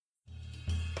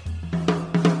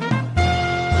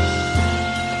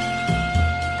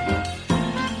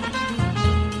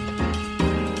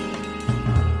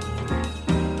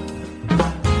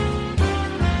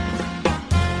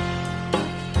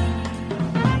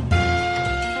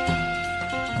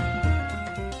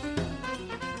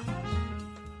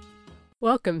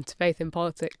Welcome to Faith in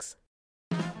Politics.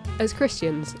 As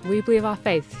Christians, we believe our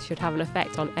faith should have an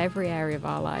effect on every area of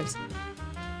our lives,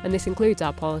 and this includes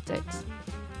our politics.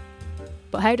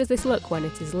 But how does this look when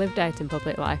it is lived out in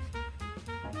public life?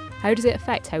 How does it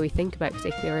affect how we think about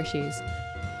particular issues?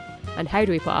 And how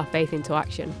do we put our faith into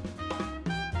action?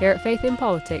 Here at Faith in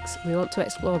Politics, we want to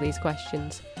explore these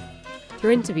questions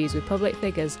through interviews with public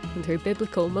figures and through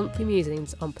biblical monthly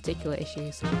musings on particular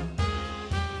issues.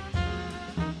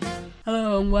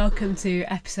 Hello and welcome to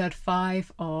episode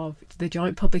 5 of the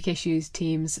Joint Public Issues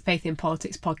team's Faith in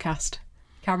Politics podcast.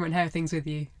 Cameron, how are things with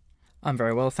you? I'm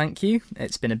very well, thank you.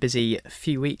 It's been a busy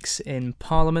few weeks in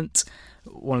Parliament.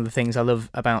 One of the things I love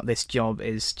about this job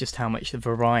is just how much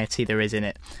variety there is in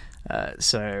it.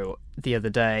 So the other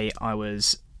day I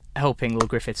was helping Lord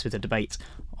Griffiths with a debate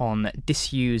on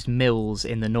disused mills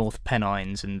in the North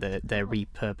Pennines and their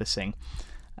repurposing.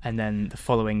 And then the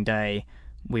following day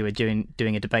we were doing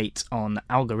a debate on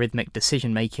algorithmic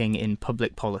decision-making in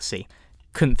public policy.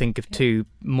 Couldn't think of two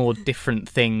more different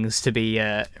things to be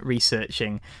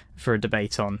researching for a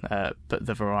debate on, but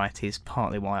the variety is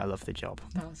partly why I love the job.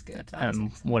 That was good.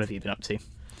 What have you been up to?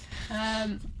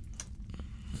 Well,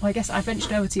 I guess I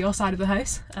ventured over to your side of the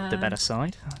house. The better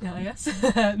side. Yeah, I guess.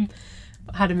 I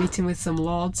had a meeting with some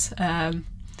lords,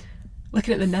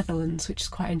 looking at the Netherlands, which is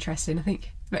quite interesting. I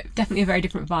think definitely a very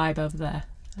different vibe over there.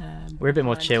 We're a bit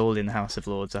more chilled in the House of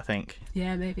Lords, I think.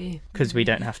 Yeah, maybe. Because we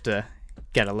don't have to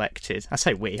get elected. I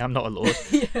say we, I'm not a lord.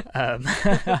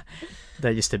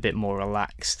 They're just a bit more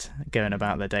relaxed, going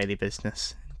about their daily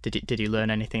business. Did you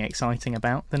learn anything exciting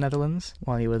about the Netherlands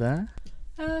while you were there?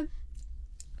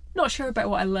 Not sure about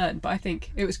what I learned, but I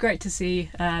think it was great to see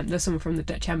there's someone from the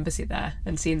Dutch embassy there,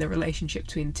 and seeing the relationship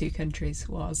between the two countries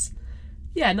was,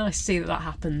 nice to see that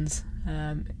happens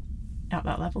at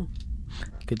that level.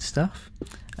 Good stuff.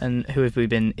 And who have we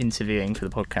been interviewing for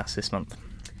the podcast this month?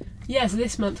 So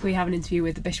this month we have an interview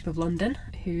with the Bishop of London,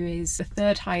 who is the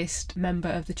third highest member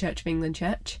of the Church of England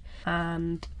Church.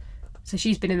 And so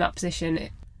she's been in that position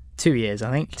 2 years,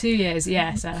 I think. 2 years,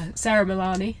 yes. Sarah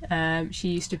Milani, she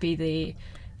used to be the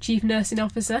Chief Nursing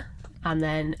Officer and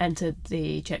then entered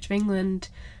the Church of England,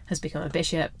 has become a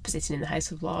bishop, sitting in the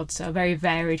House of Lords. So a very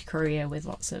varied career with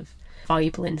lots of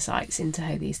valuable insights into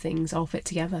how these things all fit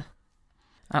together.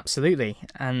 Absolutely.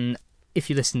 And if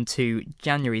you listen to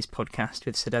January's podcast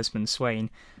with Sir Desmond Swain,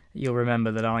 you'll remember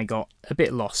that I got a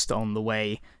bit lost on the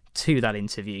way to that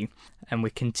interview, and we're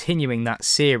continuing that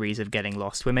series of getting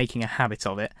lost. We're making a habit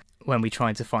of it. When we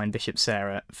tried to find Bishop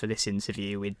Sarah for this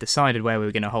interview, we'd decided where we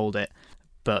were going to hold it,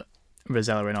 but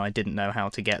Rosella and I didn't know how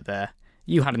to get there.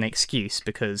 You had an excuse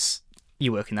because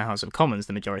you work in the House of Commons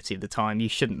the majority of the time. You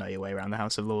shouldn't know your way around the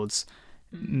House of Lords.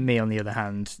 Me, on the other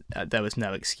hand, there was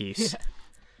no excuse.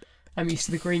 I'm used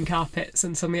to the green carpets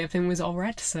and suddenly everything was all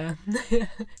red, so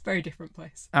very different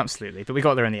place. Absolutely, but we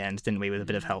got there in the end, didn't we, with a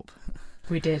bit of help?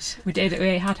 We did.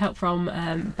 We had help from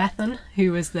Bethan,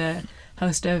 who was the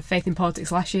host of Faith in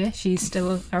Politics last year. She's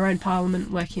still around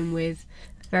Parliament working with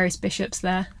various bishops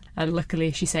there, and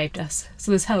luckily she saved us.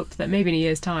 So there's hope that maybe in a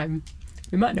year's time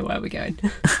we might know where we're going.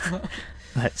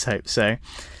 Let's hope so.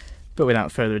 But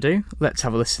without further ado, let's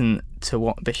have a listen to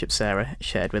what Bishop Sarah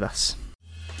shared with us.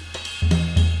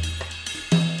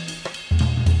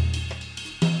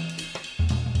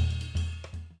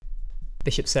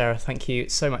 Bishop Sarah, thank you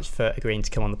so much for agreeing to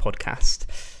come on the podcast.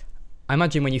 I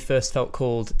imagine when you first felt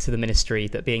called to the ministry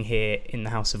that being here in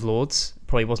the House of Lords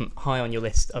probably wasn't high on your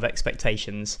list of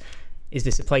expectations. Is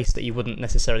this a place that you wouldn't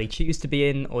necessarily choose to be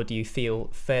in, or do you feel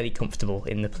fairly comfortable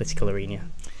in the political arena?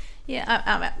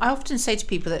 Yeah, I often say to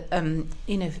people that,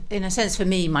 in a sense for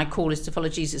me, my call is to follow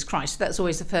Jesus Christ. That's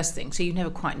always the first thing. So you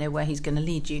never quite know where he's going to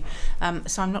lead you.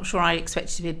 So I'm not sure I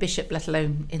expected to be a bishop, let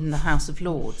alone in the House of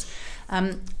Lords.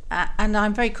 And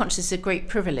I'm very conscious it's a great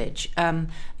privilege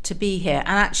to be here.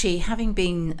 And actually, having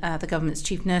been the government's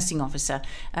chief nursing officer,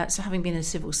 so having been a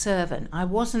civil servant, I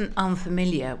wasn't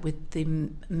unfamiliar with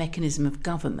the mechanism of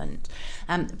government.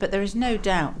 But there is no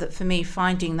doubt that for me,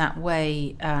 finding that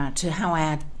way to how I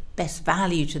add best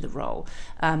value to the role,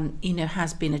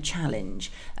 has been a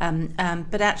challenge.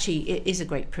 But actually, it is a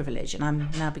great privilege, and I'm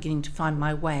now beginning to find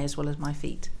my way as well as my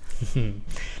feet.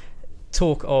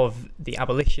 Talk of the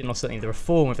abolition or certainly the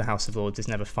reform of the House of Lords is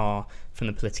never far from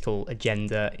the political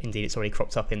agenda. Indeed, it's already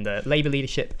cropped up in the Labour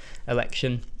leadership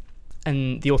election.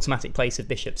 And the automatic place of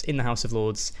bishops in the House of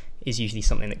Lords is usually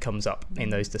something that comes up in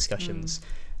those discussions.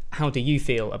 How do you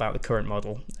feel about the current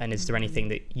model? And is there anything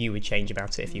that you would change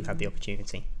about it if you had the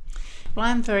opportunity? Well,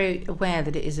 I'm very aware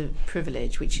that it is a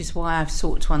privilege, which is why I've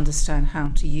sought to understand how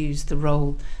to use the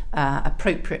role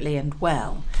appropriately and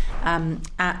well.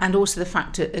 And also the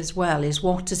fact as well is,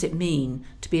 what does it mean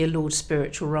to be a Lord's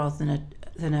spiritual rather than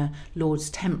a Lord's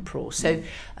temporal? So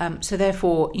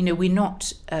therefore, we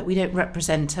don't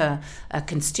represent a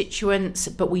constituents,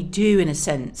 but we do in a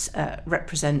sense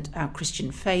represent our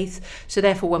Christian faith. So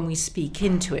therefore, when we speak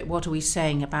into it, what are we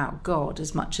saying about God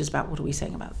as much as about what are we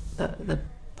saying about the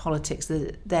politics of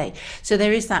the day? So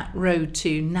there is that road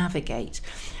to navigate.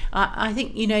 I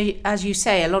think, as you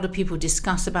say, a lot of people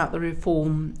discuss about the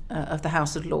reform of the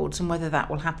House of Lords and whether that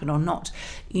will happen or not.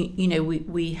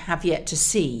 We have yet to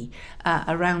see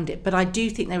around it. But I do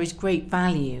think there is great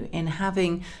value in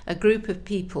having a group of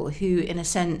people who, in a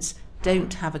sense,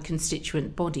 don't have a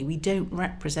constituent body. We don't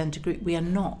represent a group. We are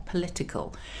not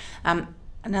political.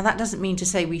 Now, that doesn't mean to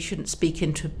say we shouldn't speak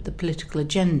into the political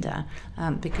agenda,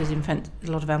 because, in fact, a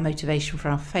lot of our motivation for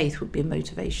our faith would be a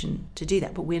motivation to do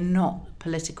that, but we're not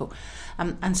political.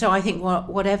 And so I think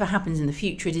whatever happens in the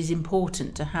future, it is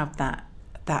important to have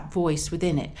that voice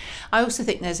within it. I also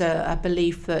think there's a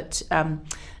belief that,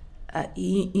 that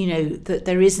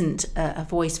there isn't a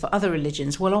voice for other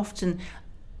religions. Well, often,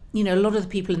 a lot of the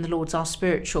people in the Lords are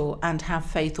spiritual and have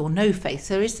faith or no faith.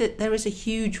 There is a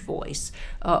huge voice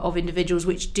of individuals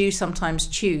which do sometimes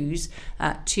choose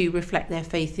to reflect their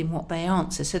faith in what they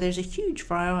answer. So there's a huge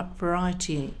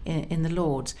variety in the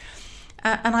Lords.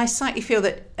 And I slightly feel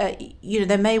that,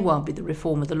 there may well be the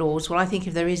reform of the Lords. Well, I think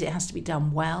if there is, it has to be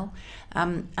done well.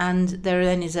 And there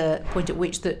then is a point at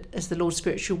which, that as the Lord's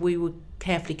spiritual, we would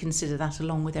carefully consider that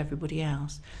along with everybody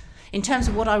else. In terms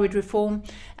of what I would reform,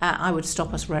 I would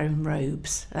stop us wearing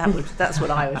robes. That's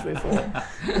what I would reform.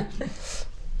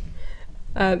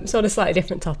 So on a slightly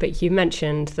different topic, you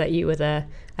mentioned that you were the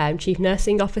Chief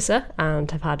Nursing Officer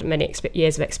and have had many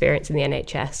years of experience in the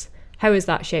NHS. How has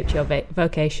that shaped your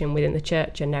vocation within the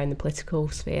church and now in the political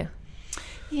sphere?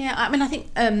 Yeah, I think,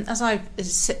 as I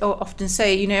often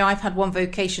say, I've had one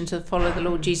vocation to follow the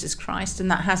Lord Jesus Christ, and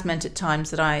that has meant at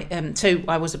times that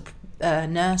I was a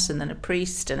nurse and then a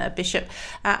priest and a bishop,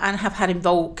 and have had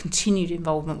continued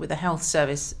involvement with the health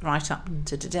service right up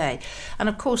to today. And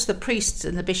of course, the priest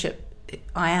and the bishop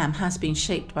has been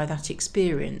shaped by that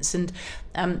experience. And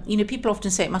people often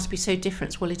say it must be so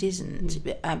different. Well, it isn't,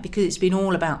 because it's been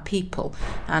all about people,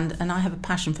 and I have a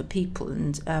passion for people,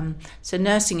 and so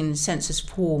nursing in a sense has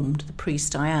formed the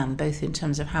priest I am, both in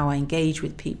terms of how I engage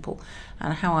with people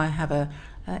and how I have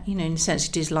in a sense,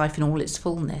 it is life in all its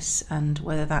fullness, and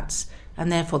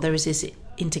therefore there is this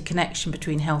interconnection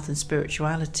between health and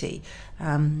spirituality.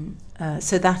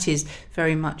 So that is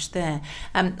very much there.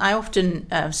 I often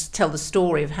tell the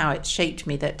story of how it shaped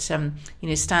me, that,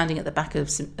 standing at the back of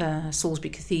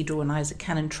Salisbury Cathedral when I was a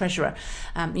canon treasurer,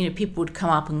 people would come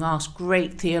up and ask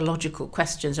great theological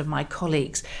questions of my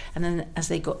colleagues. And then as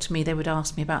they got to me, they would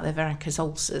ask me about their varicose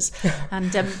ulcers.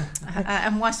 And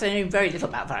whilst I know very little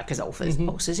about varicose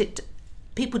ulcers,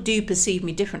 people do perceive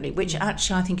me differently, which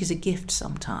actually I think is a gift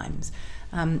sometimes.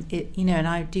 And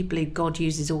I do believe God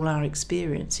uses all our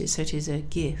experiences, so it is a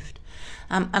gift.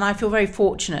 And I feel very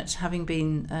fortunate having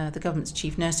been the government's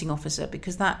Chief Nursing Officer,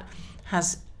 because that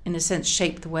has, in a sense,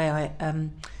 shaped the way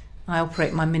I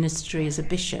operate my ministry as a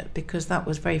bishop, because that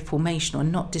was very formational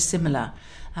and not dissimilar.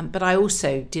 But I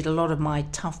also did a lot of my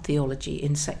tough theology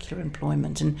in secular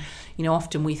employment. And,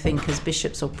 often we think as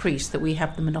bishops or priests that we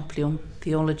have the monopoly on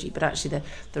theology, but actually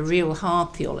the real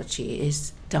hard theology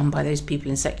is done by those people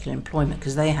in secular employment,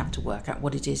 because they have to work out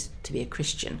what it is to be a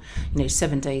Christian,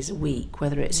 7 days a week,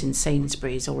 whether it's in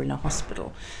Sainsbury's or in a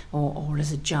hospital or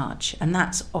as a judge. And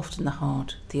that's often the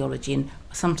hard theology. And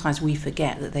sometimes we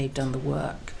forget that they've done the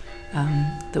work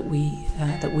that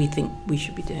we think we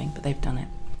should be doing, but they've done it.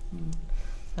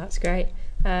 That's great.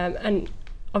 And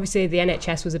obviously the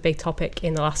NHS was a big topic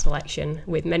in the last election,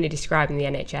 with many describing the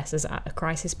NHS as at a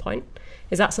crisis point.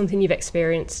 Is that something you've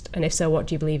experienced? And if so, what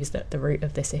do you believe is the root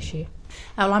of this issue?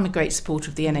 Well, I'm a great supporter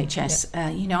of the NHS.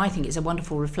 Yeah. I think it's a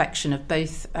wonderful reflection of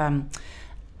both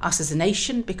us as a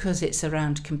nation, because it's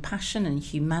around compassion and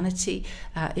humanity.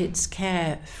 It's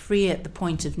care free at the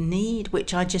point of need,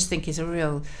 which I just think is a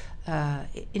real...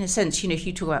 in a sense, if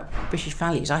you talk about British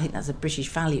values, I think that's a British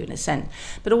value in a sense.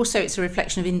 But also it's a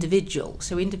reflection of individuals.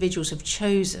 So individuals have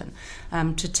chosen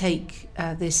to take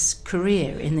this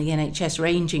career in the NHS,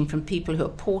 ranging from people who are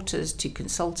porters to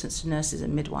consultants to nurses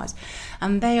and midwives.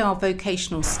 And they are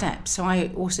vocational steps. So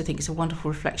I also think it's a wonderful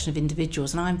reflection of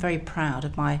individuals. And I'm very proud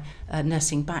of my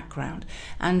nursing background.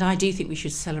 And I do think we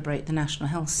should celebrate the National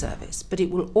Health Service. But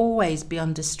it will always be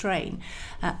under strain.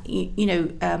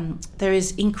 There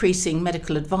is increased increasing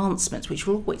medical advancements, which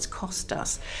will always cost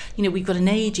us. We've got an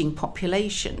ageing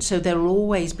population, so there will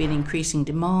always be an increasing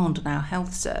demand on our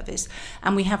health service,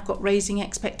 and we have got raising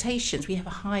expectations. We have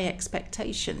a high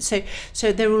expectation. So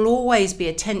there will always be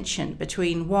a tension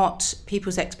between what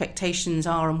people's expectations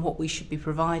are and what we should be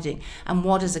providing, and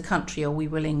what as a country are we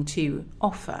willing to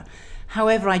offer.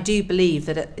 However, I do believe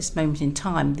that at this moment in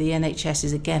time, the NHS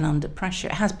is again under pressure.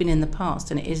 It has been in the past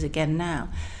and it is again now.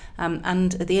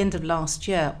 And at the end of last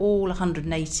year, all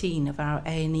 118 of our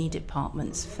A&E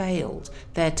departments failed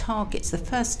their targets, the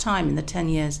first time in the 10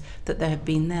 years that they have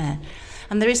been there.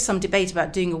 And there is some debate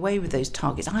about doing away with those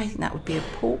targets. I think that would be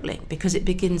appalling, because it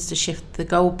begins to shift the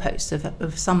goalposts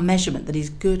of some measurement that is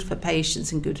good for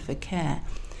patients and good for care.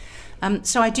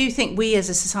 So I do think we as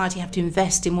a society have to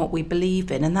invest in what we believe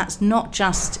in, and that's not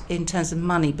just in terms of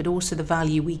money, but also the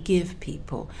value we give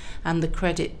people and the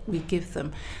credit we give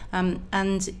them.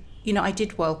 I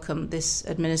did welcome this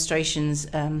administration's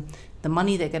the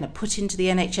money they're going to put into the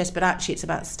NHS, but actually it's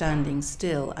about standing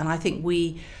still. And I think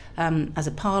we, as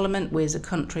a parliament, we as a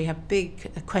country have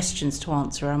big questions to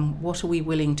answer around what are we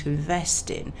willing to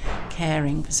invest in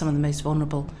caring for some of the most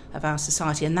vulnerable of our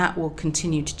society, and that will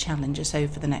continue to challenge us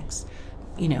over the next,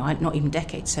 not even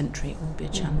decade, century. It will be a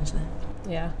challenge there.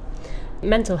 Yeah.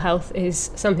 Mental health is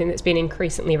something that's been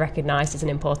increasingly recognised as an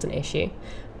important issue,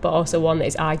 but also one that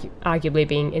is arguably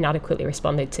being inadequately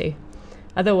responded to.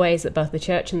 Are there ways that both the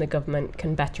church and the government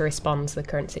can better respond to the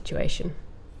current situation?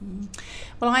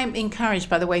 Well, I'm encouraged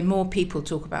by the way more people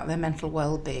talk about their mental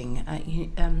well-being.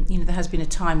 There has been a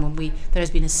time when there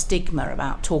has been a stigma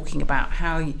about talking about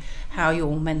how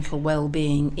your mental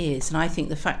well-being is, and I think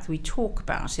the fact that we talk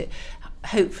about it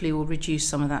hopefully will reduce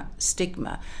some of that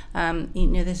stigma.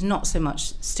 There's not so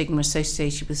much stigma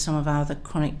associated with some of our other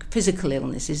chronic physical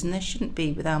illnesses, and there shouldn't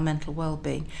be with our mental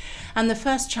well-being. And the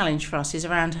first challenge for us is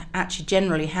around actually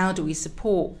generally how do we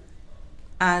support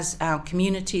as our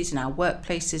communities, in our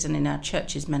workplaces and in our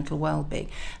churches mental well-being.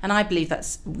 And I believe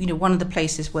that's one of the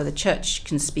places where the church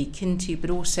can speak into,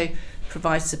 but also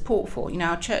provide support for.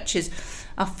 Our churches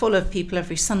are full of people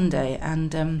every Sunday,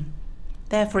 and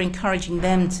therefore encouraging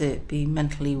them to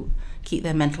keep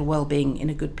their mental well-being in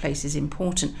a good place is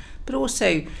important. But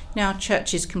also, our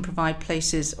churches can provide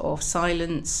places of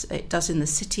silence. It does in the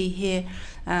city here.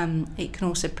 It can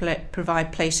also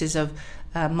provide places of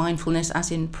mindfulness, as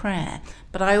in prayer.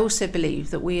 But I also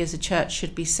believe that we as a church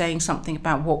should be saying something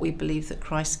about what we believe that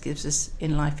Christ gives us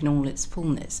in life in all its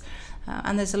fullness.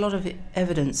 And there's a lot of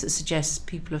evidence that suggests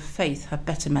people of faith have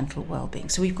better mental well-being.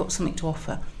 So we've got something to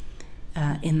offer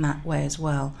in that way as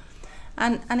well.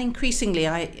 And increasingly,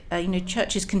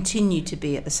 churches continue to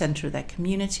be at the centre of their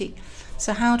community.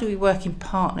 So how do we work in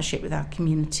partnership with our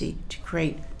community to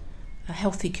create a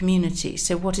healthy community?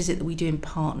 So what is it that we do in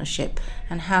partnership,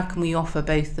 and how can we offer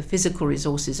both the physical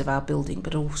resources of our building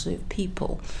but also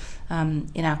people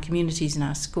in our communities and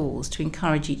our schools to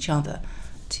encourage each other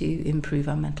to improve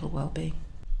our mental well-being?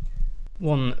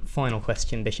 One final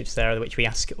question, Bishop Sarah, which we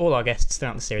ask all our guests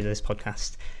throughout the series of this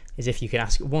podcast, is if you could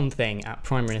ask one thing at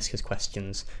Primary Niska's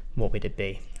Questions, what would it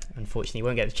be? Unfortunately, you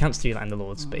won't get the chance to do that in the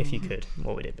Lord's, but if you could,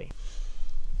 what would it be?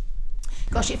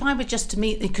 Gosh, if I were just to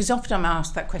meet, because often I'm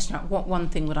asked that question, what one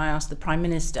thing would I ask the Prime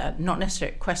Minister, not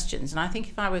necessarily questions, and I think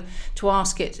if I were to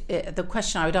ask it, the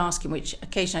question I would ask him, which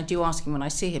occasionally I do ask him when I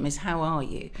see him, is how are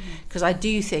you? Because I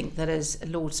do think that as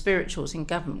Lord Spirituals in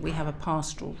government, we have a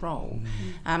pastoral role,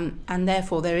 and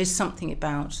therefore there is something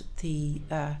about the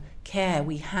care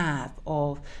we have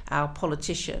of our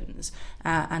politicians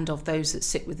and of those that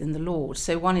sit within the Lord.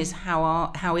 So one is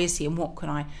how is he, and what can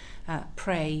I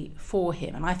pray for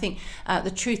him? And I think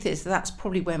the truth is that's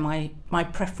probably where my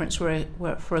preference for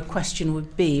a question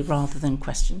would be, rather than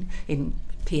question in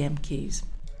PMQs.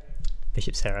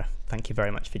 Bishop Sarah, thank you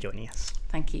very much for joining us.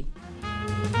 Thank you.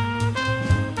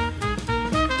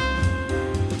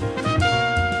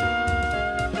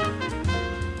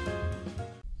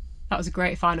 That was a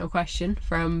great final question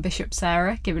from Bishop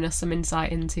Sarah, giving us some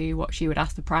insight into what she would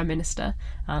ask the Prime Minister,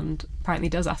 and apparently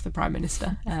does ask the Prime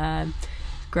Minister.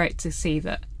 Great to see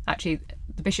that actually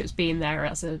the Bishop's being there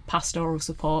as a pastoral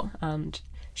support and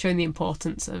showing the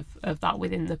importance of that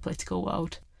within the political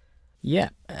world. Yeah,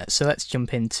 so let's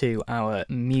jump into our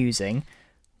musing.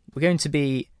 We're going to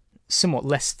be somewhat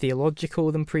less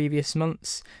theological than previous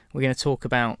months. We're going to talk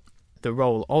about the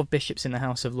role of bishops in the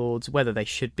House of Lords, whether they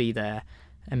should be there,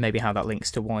 and maybe how that links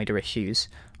to wider issues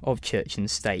of church and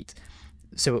state.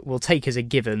 So it will take as a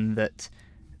given that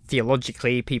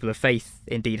theologically people of faith,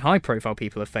 indeed high-profile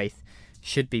people of faith,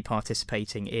 should be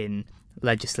participating in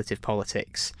legislative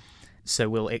politics. So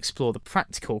we'll explore the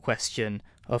practical question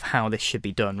of how this should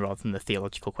be done rather than the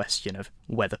theological question of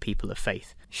whether people of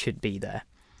faith should be there.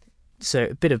 So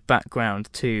a bit of background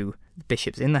to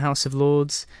bishops in the House of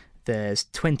Lords. There's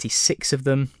 26 of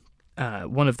them.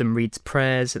 One of them reads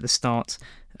prayers at the start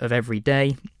of every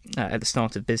day, at the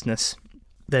start of business.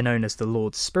 They're known as the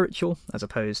Lords Spiritual, as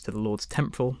opposed to the Lords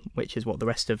Temporal, which is what the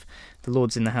rest of the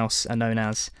Lords in the House are known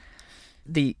as.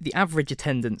 The average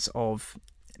attendance of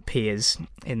peers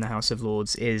in the House of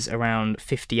Lords is around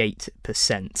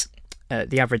 58%.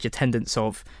 The average attendance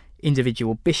of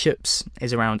individual bishops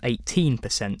is around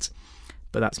 18%,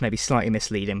 but that's maybe slightly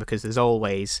misleading because there's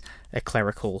always a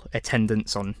clerical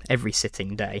attendance on every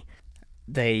sitting day.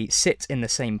 They sit in the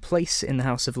same place in the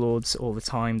House of Lords all the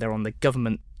time. They're on the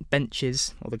government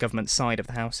benches, or the government side of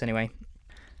the House anyway.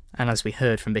 And as we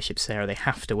heard from Bishop Sarah, they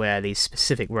have to wear these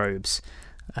specific robes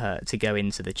to go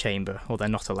into the chamber, or they're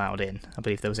not allowed in. I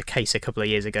believe there was a case a couple of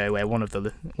years ago where one of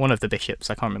the bishops,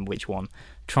 I can't remember which one,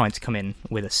 tried to come in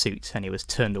with a suit and he was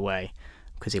turned away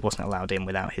because he wasn't allowed in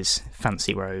without his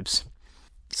fancy robes.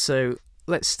 So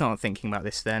let's start thinking about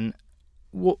this then.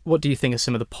 What do you think are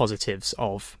some of the positives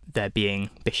of there being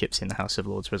bishops in the House of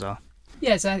Lords, Razar?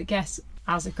 Yeah, so I guess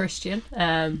as a Christian,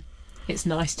 it's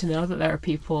nice to know that there are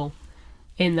people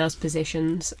in those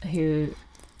positions who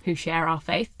share our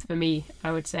faith. For me,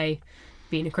 I would say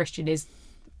being a Christian is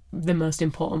the most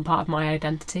important part of my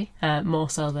identity, more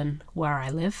so than where I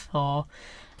live or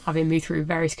having moved through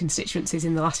various constituencies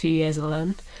in the last few years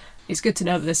alone. It's good to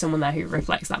know that there's someone there who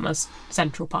reflects that most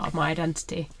central part of my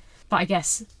identity. But I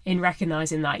guess in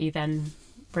recognising that, you then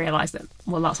realise that,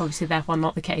 well, that's obviously therefore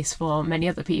not the case for many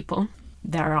other people.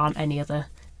 There aren't any other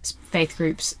faith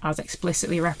groups as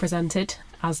explicitly represented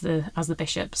as the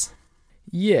bishops.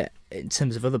 Yeah, in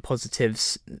terms of other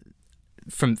positives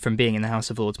from being in the House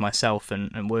of Lords myself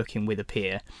and working with a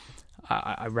peer,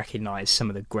 I recognise some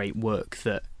of the great work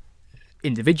that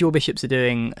individual bishops are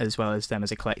doing as well as them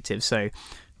as a collective. So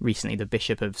recently the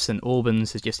Bishop of St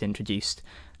Albans has just introduced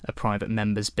a private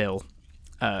members bill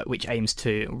which aims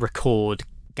to record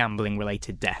gambling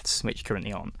related deaths which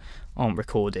currently aren't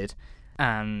recorded.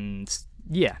 And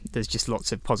yeah, there's just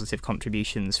lots of positive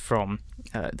contributions from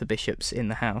the bishops in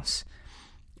the House.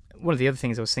 One of the other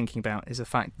things I was thinking about is the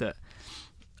fact that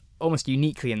almost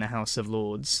uniquely in the House of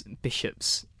Lords,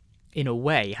 bishops in a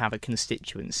way have a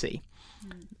constituency.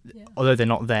 Yeah. Although they're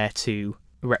not there to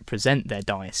represent their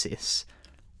diocese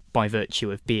by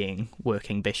virtue of being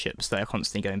working bishops, they are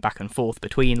constantly going back and forth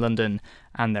between London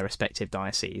and their respective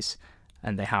dioceses,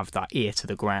 and they have that ear to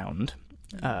the ground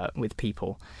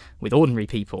with ordinary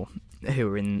people who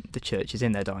are in the churches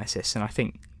in their diocese. And I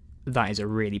think that is a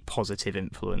really positive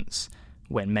influence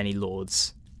when many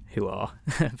lords who are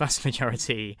vast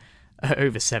majority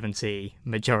over 70,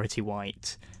 majority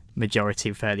white,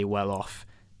 majority fairly well off,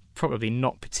 probably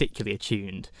not particularly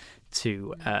attuned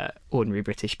to ordinary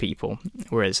British people,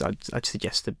 whereas I'd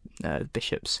suggest the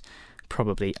bishops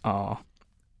probably are.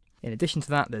 In addition to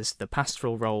that, there's the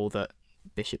pastoral role that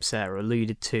Bishop Sarah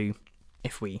alluded to.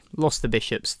 If we lost the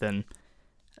bishops, then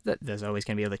there's always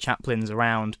going to be other chaplains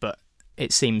around, but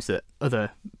it seems that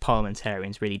other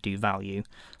parliamentarians really do value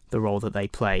the role that they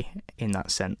play in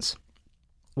that sense.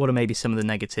 What are maybe some of the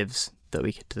negatives that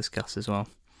we could discuss as well?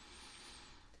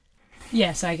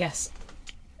 Yes, I guess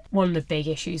one of the big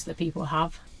issues that people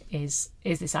have is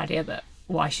this idea that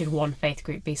why should one faith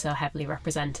group be so heavily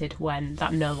represented when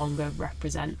that no longer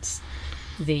represents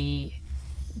the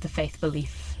faith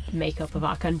belief makeup of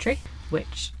our country,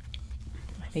 which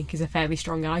I think is a fairly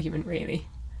strong argument, really,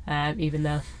 even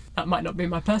though that might not be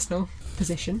my personal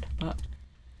position. But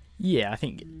yeah, I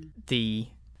think the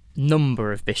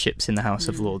number of bishops in the House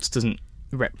of Lords doesn't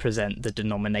represent the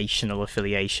denominational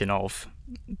affiliation of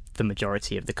the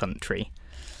majority of the country.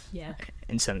 Yeah.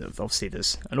 In terms of, obviously,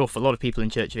 there's an awful lot of people in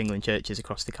Church of England churches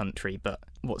across the country, but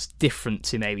what's different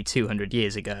to maybe 200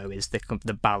 years ago is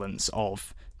the balance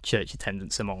of church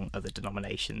attendance among other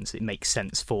denominations. It makes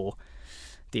sense for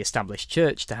the established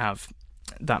church to have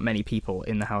that many people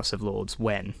in the House of Lords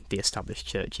when the established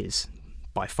church is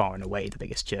by far and away the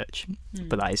biggest church,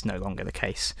 but that is no longer the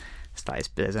case. So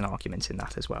there's an argument in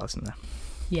that as well, isn't there?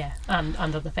 Yeah, and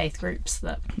other faith groups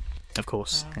that, of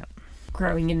course,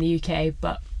 growing in the UK,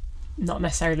 but not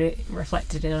necessarily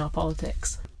reflected in our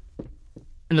politics.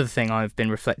 Another thing I've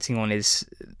been reflecting on is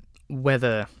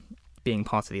whether being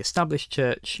part of the established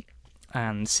church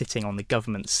and sitting on the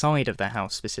government side of the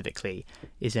House specifically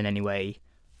is in any way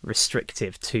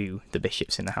restrictive to the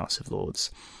bishops in the House of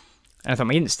Lords. And I thought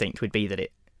my instinct would be that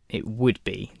it would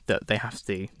be that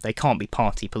they can't be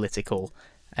party political,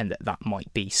 and that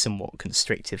might be somewhat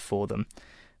constrictive for them.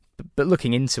 But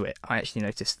looking into it, I actually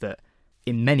noticed that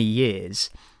in many years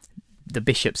the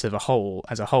bishops as a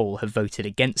whole have voted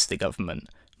against the government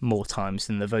more times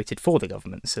than they voted for the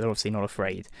government, so they're obviously not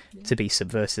afraid to be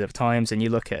subversive at times. And you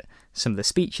look at some of the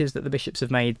speeches that the bishops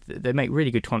have made, they make really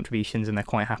good contributions, and they're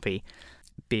quite happy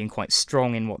being quite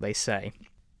strong in what they say.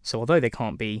 So although they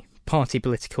can't be party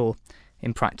political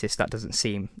in practice, that doesn't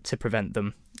seem to prevent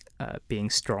them being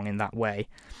strong in that way.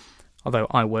 Although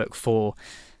I work for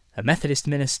a Methodist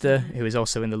minister who is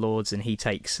also in the Lords, and he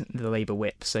takes the Labour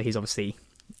whip, so he's obviously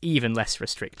even less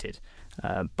restricted.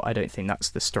 But I don't think that's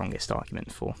the strongest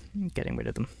argument for getting rid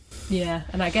of them. Yeah,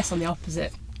 and I guess on the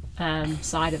opposite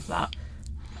side of that,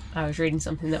 I was reading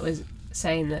something that was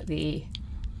saying that the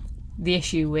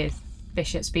issue with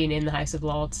bishops being in the House of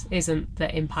Lords isn't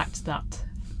the impact that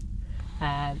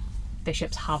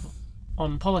bishops have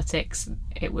on politics.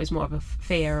 It was more of a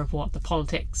fear of what the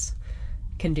politics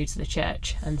can do to the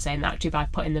church, and saying that actually by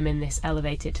putting them in this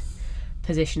elevated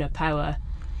position of power,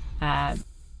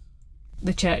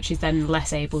 the church is then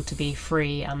less able to be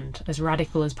free and as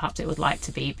radical as perhaps it would like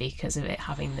to be, because of it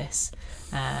having this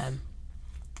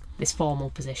this formal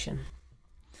position.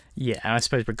 Yeah, and I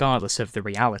suppose regardless of the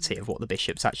reality of what the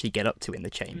bishops actually get up to in the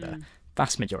chamber,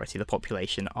 vast majority of the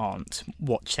population aren't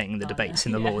watching the debates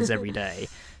in the Lords every day.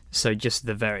 So just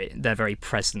their very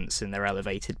presence in their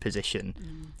elevated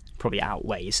position probably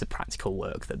outweighs the practical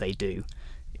work that they do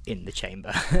in the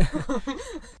chamber.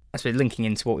 I suppose linking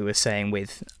into what we were saying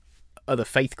with other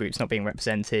faith groups not being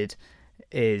represented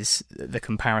is the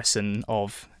comparison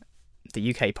of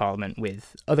the UK Parliament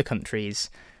with other countries,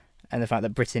 and the fact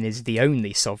that Britain is the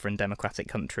only sovereign democratic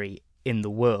country in the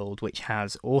world which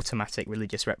has automatic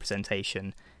religious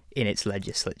representation in its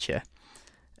legislature.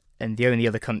 And the only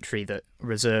other country that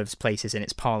reserves places in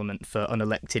its parliament for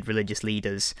unelected religious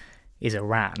leaders is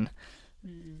Iran.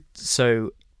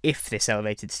 So if this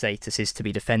elevated status is to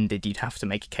be defended, you'd have to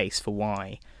make a case for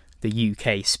why the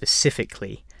UK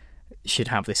specifically should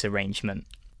have this arrangement.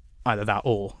 Either that,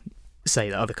 or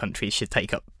say that other countries should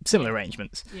take up similar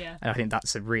arrangements. Yeah. And I think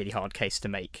that's a really hard case to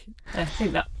make. I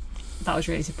think that was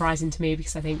really surprising to me,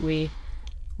 because I think we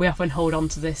often hold on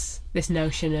to this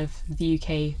notion of the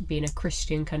UK being a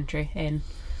Christian country in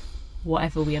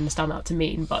whatever we understand that to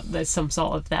mean, but there's some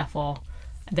sort of, therefore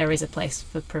there is a place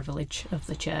for privilege of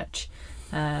the church.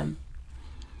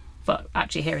 But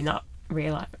actually hearing that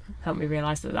helped me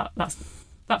realise that's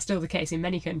still the case in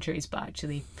many countries, but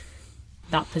actually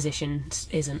that position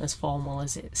isn't as formal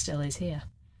as it still is here.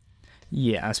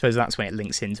 Yeah, I suppose that's when it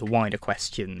links into wider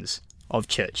questions of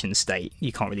church and state.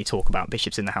 You can't really talk about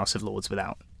bishops in the House of Lords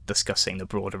without discussing the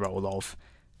broader role of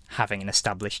having an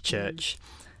established church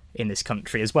in this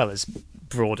country, as well as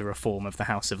broader reform of the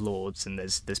House of Lords. And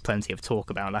there's plenty of talk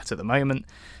about that at the moment,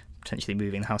 potentially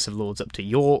moving the House of Lords up to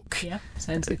York. Yeah,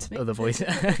 sounds good to me. Other voices,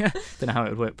 don't know how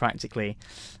it would work practically,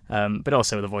 but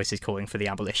also other voices calling for the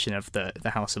abolition of the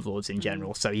House of Lords in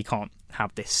general. So you can't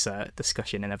have this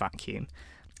discussion in a vacuum.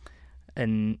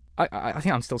 And I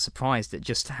think I'm still surprised at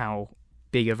just how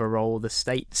big of a role the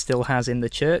state still has in the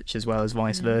church, as well as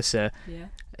vice versa,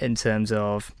 in terms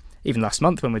of, even last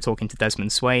month when we were talking to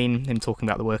Desmond Swain, him talking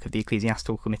about the work of the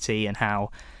Ecclesiastical Committee and how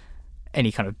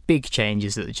any kind of big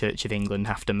changes that the Church of England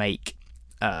have to make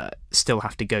still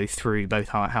have to go through both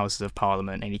houses of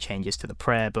Parliament. Any changes to the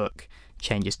prayer book,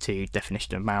 changes to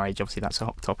definition of marriage, obviously that's a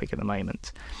hot topic at the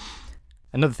moment.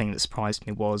 Another thing that surprised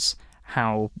me was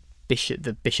how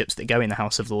the bishops that go in the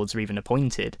House of Lords are even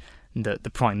appointed, that the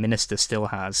Prime Minister still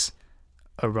has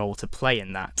a role to play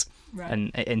in that. Right.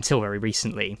 And until very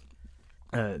recently,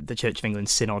 the Church of England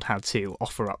Synod had to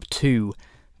offer up 2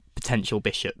 potential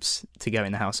bishops to go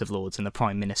in the House of Lords, and the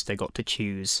Prime Minister got to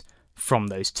choose from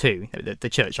those 2. The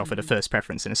Church offered a first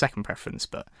preference and a second preference,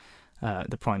 but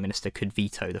the Prime Minister could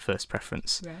veto the first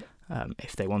preference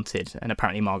if they wanted. And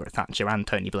apparently Margaret Thatcher and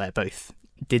Tony Blair both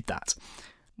did that,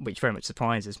 which very much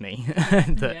surprises me.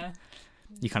 That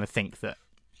you kind of think that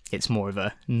it's more of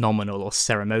a nominal or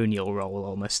ceremonial role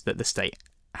almost that the state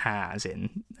has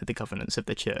in the governance of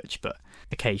the church, but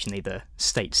occasionally the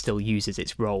state still uses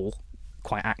its role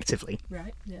quite actively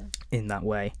in that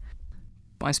way.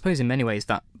 But I suppose in many ways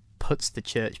that puts the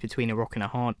church between a rock and a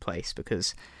hard place,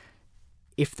 because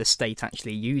if the state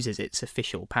actually uses its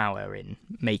official power in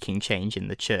making change in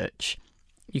the church,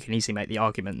 you can easily make the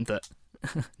argument that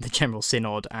the General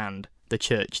Synod and the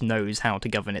church knows how to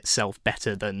govern itself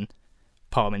better than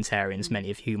parliamentarians, many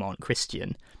of whom aren't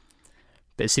Christian.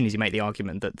 But as soon as you make the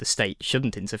argument that the state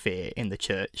shouldn't interfere in the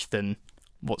church, then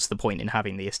what's the point in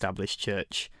having the established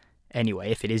church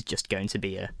anyway? If it is just going to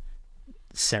be a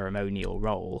ceremonial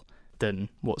role, then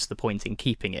what's the point in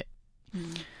keeping it?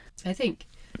 I think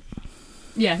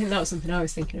that was something I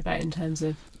was thinking about in terms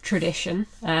of tradition.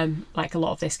 Like a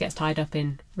lot of this gets tied up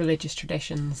in religious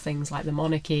traditions, things like the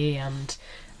monarchy and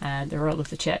the role of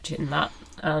the church in that.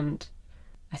 And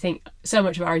I think so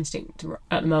much of our instinct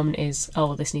at the moment is,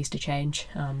 oh, this needs to change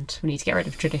and we need to get rid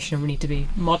of tradition and we need to be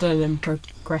modern and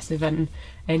progressive, and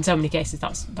in so many cases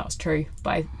that's true. But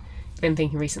I've been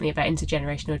thinking recently about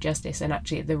intergenerational justice and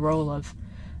actually the role of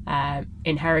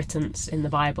inheritance in the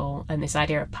Bible and this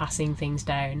idea of passing things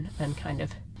down and kind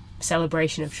of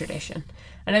celebration of tradition.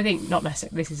 And I think not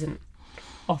necessarily this isn't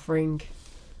offering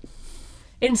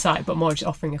insight, but more just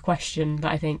offering a question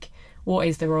that I think, what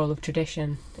is the role of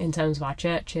tradition in terms of our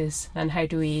churches, and how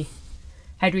do we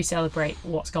celebrate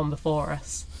what's gone before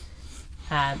us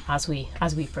as we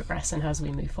progress and as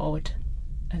we move forward?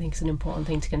 I think it's an important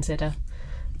thing to consider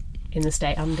in the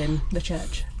state and in the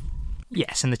church.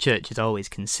 Yes, and the church has always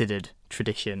considered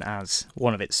tradition as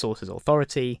one of its sources of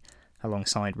authority,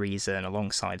 alongside reason,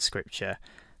 alongside scripture,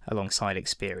 alongside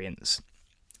experience.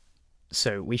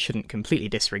 So we shouldn't completely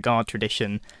disregard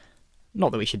tradition.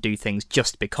 Not that we should do things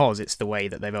just because it's the way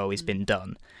that they've always been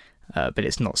done, but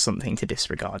it's not something to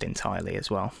disregard entirely as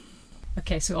well.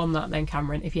 Okay, so on that then,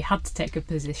 Cameron, if you had to take a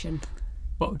position,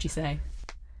 what would you say?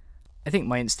 I think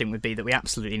my instinct would be that we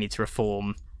absolutely need to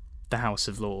reform the House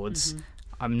of Lords. Mm-hmm.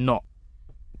 I'm not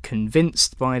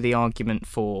convinced by the argument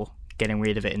for getting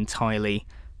rid of it entirely,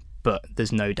 but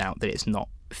there's no doubt that it's not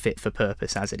fit for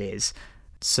purpose as it is.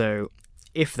 So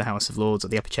if the House of Lords or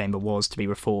the Upper Chamber was to be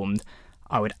reformed,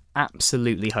 I would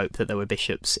absolutely hope that there were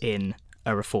bishops in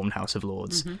a reformed House of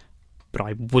Lords, mm-hmm. but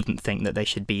I wouldn't think that they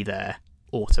should be there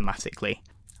automatically.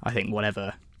 I think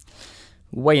whatever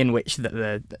way in which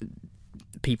the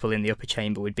people in the Upper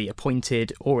Chamber would be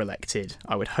appointed or elected,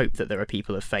 I would hope that there are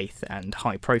people of faith and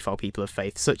high-profile people of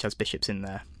faith, such as bishops, in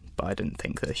there, but I don't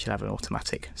think that they should have an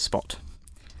automatic spot.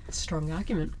 Strong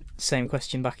argument. Same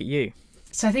question back at you.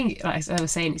 So I think, like I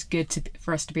was saying, it's good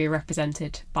for us to be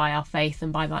represented by our faith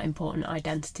and by that important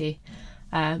identity.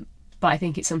 But I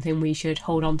think it's something we should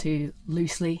hold on to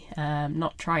loosely,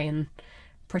 not try and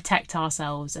protect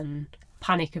ourselves and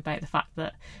panic about the fact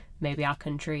that maybe our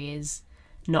country is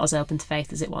not as open to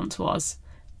faith as it once was,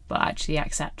 but actually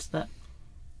accept that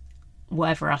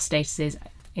whatever our status is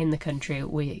in the country,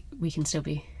 we can still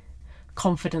be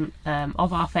confident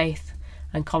of our faith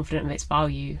and confident of its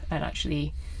value, and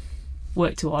actually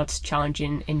work towards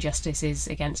challenging injustices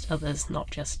against others,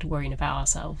 not just worrying about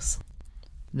ourselves.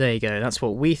 There you go, that's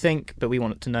what we think, but we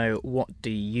wanted to know, what do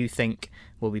you think?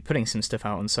 We'll be putting some stuff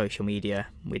out on social media.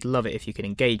 We'd love it if you could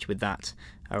engage with that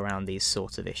around these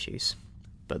sorts of issues.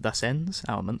 But thus ends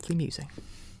our monthly musing.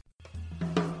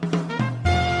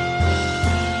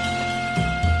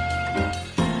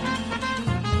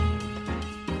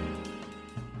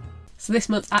 So this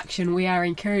month's action, we are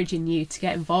encouraging you to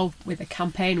get involved with a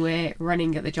campaign we're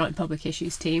running at the Joint Public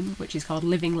Issues team, which is called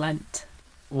Living Lent.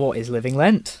 What is Living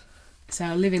Lent?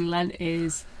 So Living Lent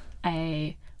is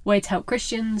a way to help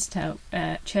Christians, to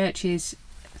help churches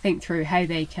think through how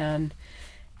they can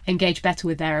engage better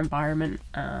with their environment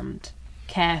and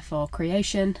care for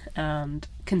creation and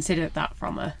consider that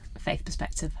from a faith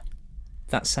perspective.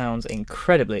 That sounds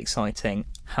incredibly exciting.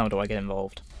 How do I get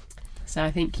involved? So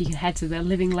I think you can head to the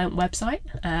Living Lent website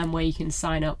where you can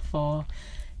sign up for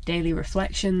daily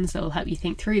reflections that will help you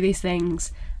think through these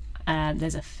things.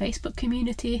 There's a Facebook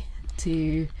community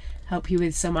to help you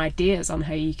with some ideas on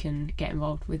how you can get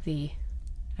involved with the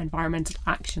environmental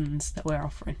actions that we're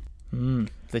offering.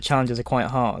 The challenges are quite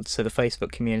hard, so the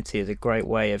Facebook community is a great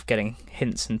way of getting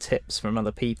hints and tips from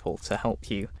other people to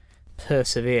help you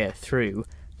persevere through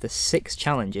the 6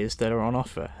 challenges that are on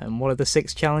offer. And what are the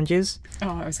 6 challenges? Oh,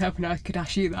 I was hoping I could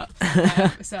ask you that.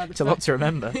 It's a lot to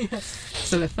remember. Yes.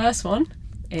 So the first one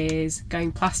is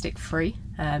going plastic free,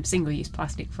 single-use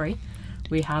plastic free.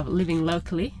 We have living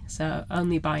locally, so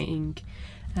only buying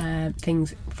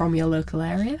things from your local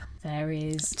area. There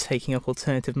is taking up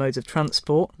alternative modes of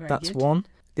transport. That's good. One.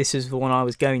 This is the one I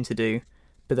was going to do,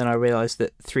 but then I realised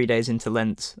that 3 days into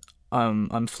Lent,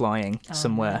 I'm flying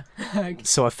somewhere. Okay.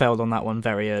 So I failed on that one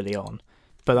very early on.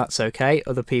 But that's okay.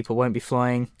 Other people won't be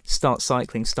flying. Start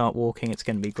cycling, start walking. It's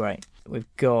going to be great. We've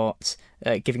got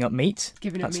giving up meat.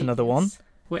 That's another one.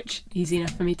 Which, easy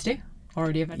enough for me to do.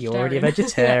 Already a vegetarian. You're already a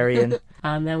vegetarian.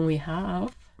 And then we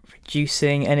have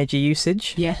reducing energy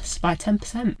usage. Yes, by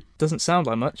 10%. Doesn't sound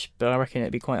like much, but I reckon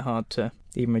it'd be quite hard to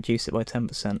even reduce it by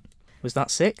 10%. Was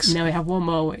that 6? No, we have one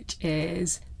more, which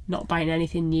is not buying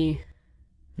anything new.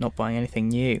 Not buying anything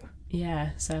new.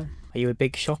 Yeah, so... Are you a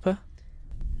big shopper?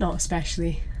 Not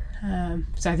especially.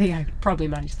 So I think I could probably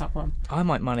manage that one. I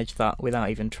might manage that without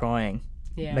even trying.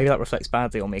 Yeah. Maybe that reflects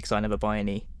badly on me because I never buy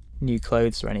any new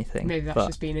clothes or anything. Maybe that's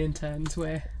just being interns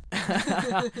where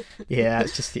Yeah,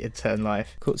 it's just the intern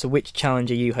life. Cool. So which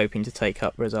challenge are you hoping to take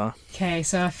up, Razar? Okay,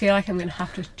 so I feel like I'm going to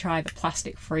have to try the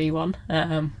plastic-free one,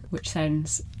 which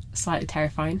sounds slightly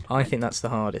terrifying. I think that's the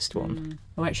hardest one.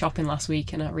 I went shopping last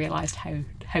week and I realised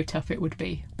how tough it would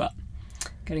be, but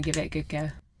I'm going to give it a good go.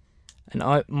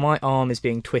 And my arm is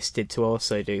being twisted to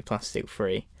also do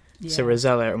plastic-free. Yeah. So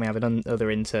Rosella and we have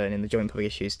another intern in the Joint Public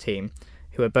Issues team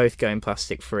who are both going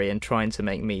plastic-free and trying to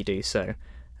make me do so.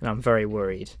 And I'm very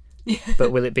worried.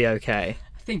 But will it be okay?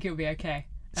 I think it'll be okay.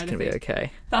 It's going to be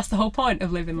okay. That's the whole point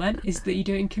of Living Lent, is that you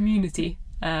do it in community.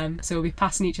 So we'll be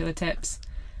passing each other tips,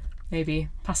 maybe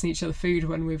passing each other food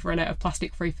when we've run out of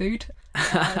plastic-free food.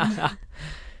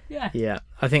 Yeah,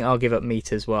 I think I'll give up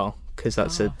meat as well, because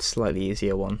that's a slightly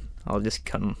easier one. I'll just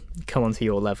come onto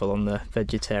your level on the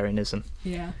vegetarianism.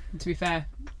 Yeah, and to be fair,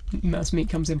 most meat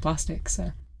comes in plastic,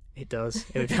 so... It does.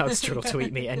 I would struggle to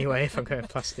eat meat anyway if I'm going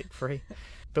plastic-free.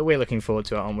 But we're looking forward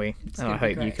to it, aren't we? And I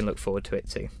hope you can look forward to it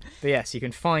too. But yes, you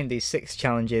can find these 6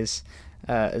 challenges,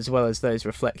 as well as those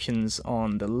reflections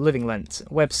on the Living Lent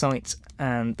website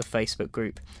and the Facebook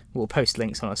group. We'll post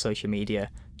links on our social media.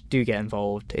 Do get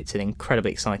involved. It's an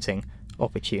incredibly exciting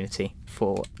opportunity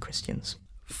for Christians.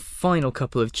 Final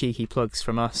couple of cheeky plugs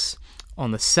from us.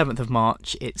 On the 7th of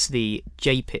March, it's the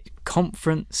JPIT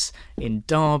conference in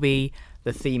Derby.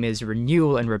 The theme is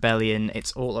Renewal and Rebellion.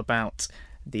 It's all about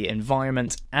the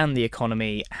environment and the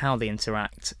economy, how they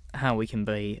interact, how we can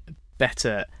be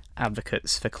better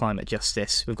advocates for climate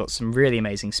justice. We've got some really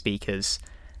amazing speakers.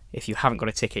 If you haven't got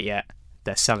a ticket yet,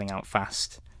 they're selling out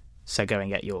fast. So go and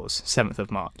get yours, 7th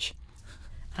of March.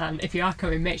 And if you are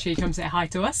coming, make sure you come say hi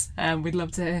to us. We'd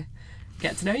love to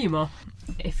get to know you more.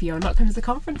 If you're not coming to the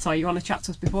conference or you want to chat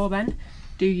to us before then,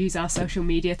 do use our social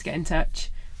media to get in touch.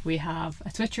 We have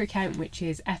a Twitter account, which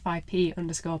is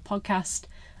FIP_podcast,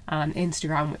 and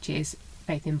Instagram, which is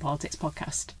Faith in Politics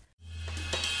Podcast.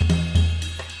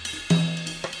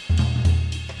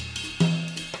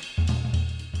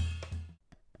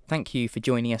 Thank you for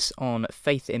joining us on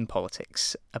Faith in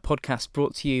Politics, a podcast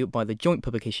brought to you by the Joint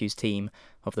Public Issues team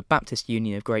of the Baptist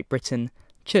Union of Great Britain,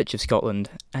 Church of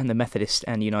Scotland, and the Methodist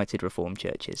and United Reformed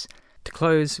Churches. To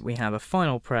close, we have a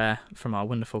final prayer from our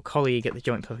wonderful colleague at the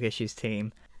Joint Public Issues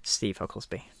team, Steve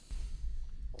Hucklesby.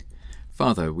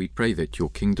 Father, we pray that your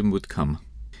kingdom would come.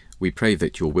 We pray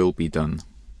that your will be done.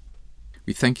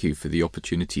 We thank you for the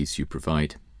opportunities you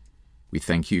provide. We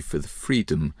thank you for the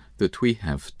freedom that we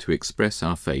have to express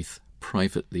our faith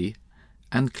privately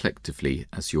and collectively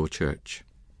as your church.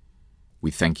 We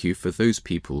thank you for those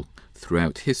people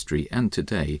throughout history and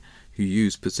today who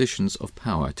use positions of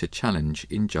power to challenge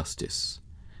injustice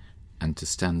and to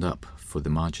stand up for the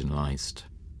marginalised.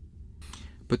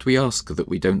 But we ask that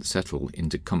we don't settle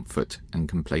into comfort and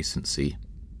complacency.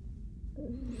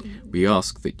 We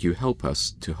ask that you help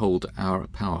us to hold our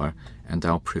power and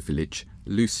our privilege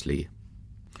loosely.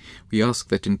 We ask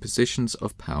that in positions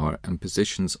of power and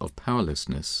positions of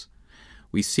powerlessness,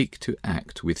 we seek to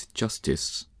act with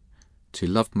justice, to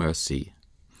love mercy,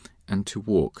 and to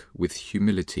walk with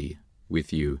humility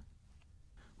with you.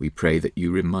 We pray that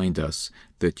you remind us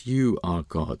that you are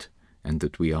God and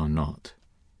that we are not.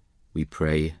 We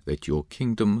pray that your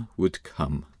kingdom would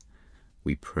come.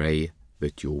 We pray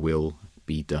that your will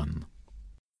be done.